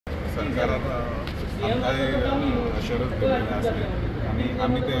सरकारान आमकांय अश्योरन्स दिल्लेले आसले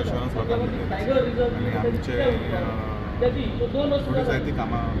आमी ते अश्योरन्स लोकांक दिल्ले आनी आमचे थोडी जायती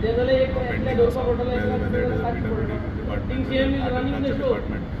कामां पेंडींग आसा whether it is agriculture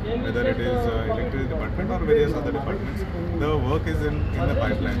department, whether it is electricity department or various other departments. The work is in the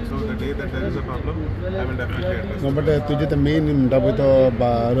pipeline. So the day that there is a problem, I will definitely address it. No, but तुझे तो main डाबी तो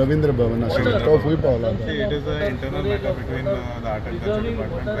रवींद्र भवन असेल तो हुई पावला. See, it is an internal matter between the art and culture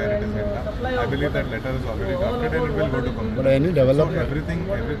department where it is held up. I believe that letter is already drafted and it will go to committee. But any development? So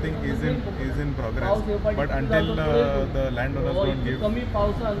everything is in progress. But until the landowners don't give,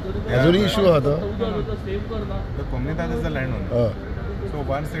 अजूनही issue होता. The Komunidad is the landowner. So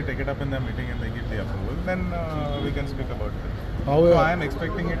once they take it up in their meeting and they give the approval, then we can speak about it. So I am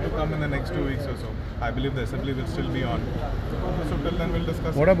expecting it to come in the next 2 weeks or so. I believe the assembly will still be on. So till then we'll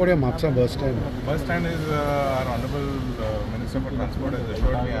discuss. What about your Mapsa bus stand? Bus stand is our Honorable Minister for Transport has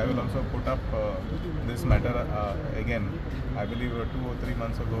assured me I will also put up this matter again. I believe 2 or 3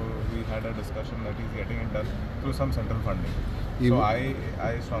 months ago we had a discussion that he's getting it done through some central funding. So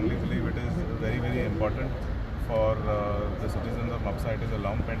I strongly believe it is very, very important for the citizens of Mapsa. It is a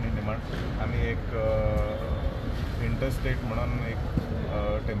long pending demand. आम्ही एक interstate म्हणून एक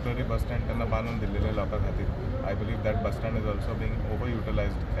temporary bus stand त्यांना बांधून दिलेले लोकां खातीर. I believe that bus stand is also being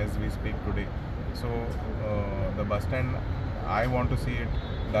overutilized as we speak today. So the bus stand, I want to see it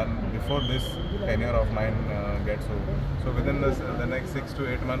done before this tenure of mine gets over. So within the next 6 to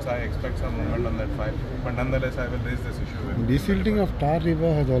 8 months, I expect some movement on that file. But nonetheless, I will raise this issue. Desilting of Tar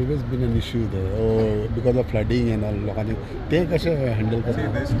River has always been an issue there, because of flooding and all. They कैसे handle करते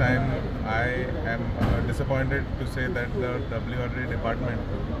हैं? See, this time I am disappointed to say that the WRD department,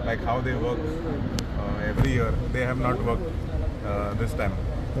 like how they work every year, they have not worked this time.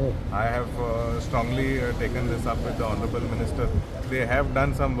 I have strongly taken this up with the Honorable Minister. They have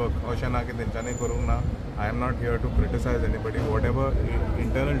done some work. I am not here to criticize anybody. Whatever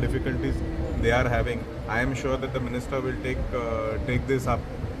internal difficulties they are having, I am sure that the Minister will take this up.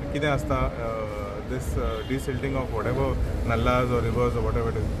 This desilting of whatever nallas or rivers or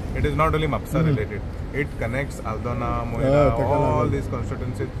whatever it is not only Mapsa related. It connects Aldona, Moira, all these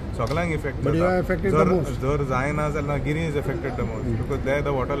constituencies. Soglang affected. But you are affected the most. Zor Zainas and Nagiri is affected the most because there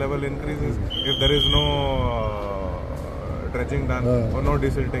the water level increases if there is no dredging done or no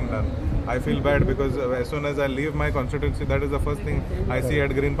desilting done. I feel bad because as soon as I leave my constituency, that is the first thing I see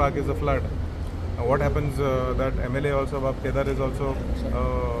at Green Park is a flood. What happens that MLA also, Bab Kedar is also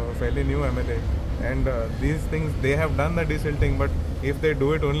fairly new MLA. And these things, they have done the desilting, but if they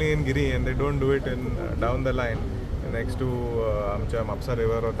do it only in Giri and they don't do it in down the line next to आमच्या Mapsa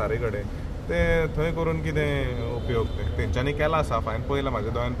river or तारीगडे, ते थंय करून कितें उपयोग तेंच्यांनी केला साफ हांवें पळयलां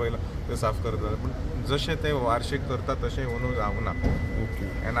म्हाज्या दोळ्यान पळयलां ते साफ करता पूण जशें ते वार्षिक करता तशें अंदू जावना.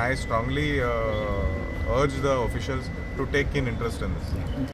 And I strongly urge the officials to take keen interest in this.